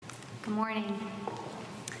Good morning.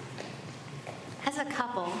 As a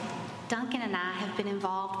couple, Duncan and I have been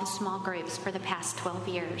involved with small groups for the past 12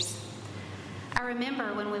 years. I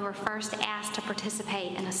remember when we were first asked to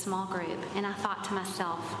participate in a small group, and I thought to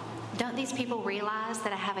myself, don't these people realize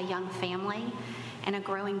that I have a young family and a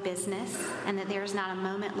growing business, and that there's not a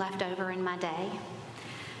moment left over in my day?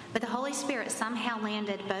 But the Holy Spirit somehow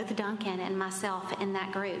landed both Duncan and myself in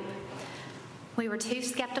that group. We were two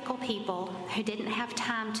skeptical people who didn't have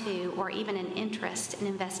time to or even an interest in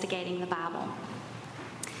investigating the Bible.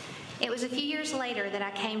 It was a few years later that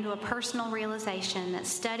I came to a personal realization that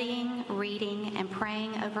studying, reading, and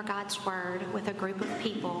praying over God's Word with a group of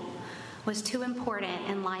people was too important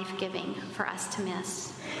and life-giving for us to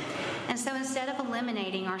miss. And so instead of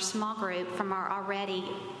eliminating our small group from our already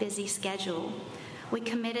busy schedule, we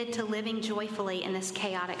committed to living joyfully in this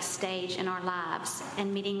chaotic stage in our lives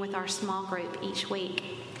and meeting with our small group each week.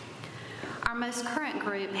 Our most current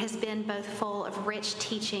group has been both full of rich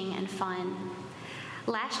teaching and fun.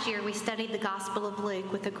 Last year, we studied the Gospel of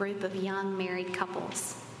Luke with a group of young married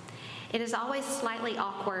couples. It is always slightly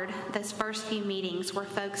awkward, those first few meetings where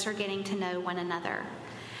folks are getting to know one another.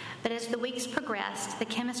 But as the weeks progressed, the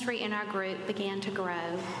chemistry in our group began to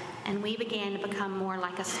grow, and we began to become more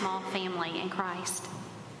like a small family in Christ.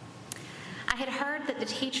 I had heard that the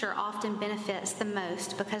teacher often benefits the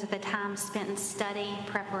most because of the time spent in study,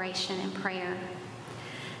 preparation, and prayer.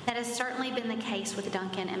 That has certainly been the case with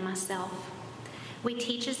Duncan and myself. We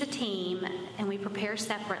teach as a team, and we prepare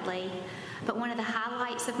separately, but one of the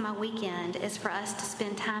highlights of my weekend is for us to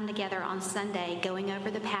spend time together on Sunday going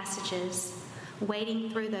over the passages, wading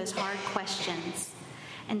through those hard questions,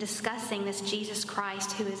 and discussing this Jesus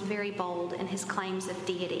Christ who is very bold in his claims of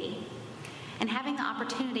deity, and having the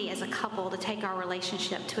opportunity as a couple to take our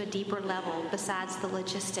relationship to a deeper level besides the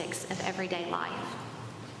logistics of everyday life.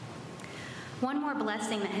 One more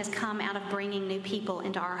blessing that has come out of bringing new people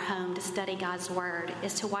into our home to study God's Word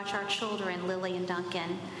is to watch our children, Lily and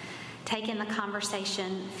Duncan, take in the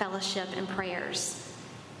conversation, fellowship, and prayers.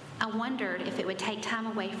 I wondered if it would take time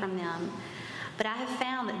away from them, but I have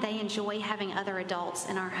found that they enjoy having other adults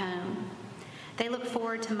in our home. They look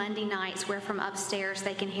forward to Monday nights where from upstairs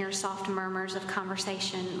they can hear soft murmurs of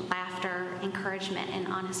conversation, laughter, encouragement, and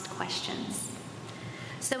honest questions.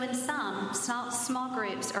 So in sum, small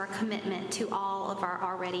groups are a commitment to all of our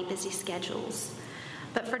already busy schedules.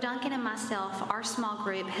 But for Duncan and myself, our small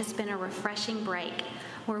group has been a refreshing break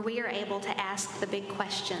where we are able to ask the big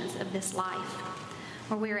questions of this life,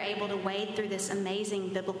 where we are able to wade through this amazing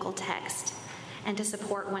biblical text and to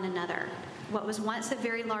support one another. What was once a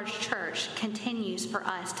very large church continues for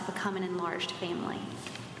us to become an enlarged family.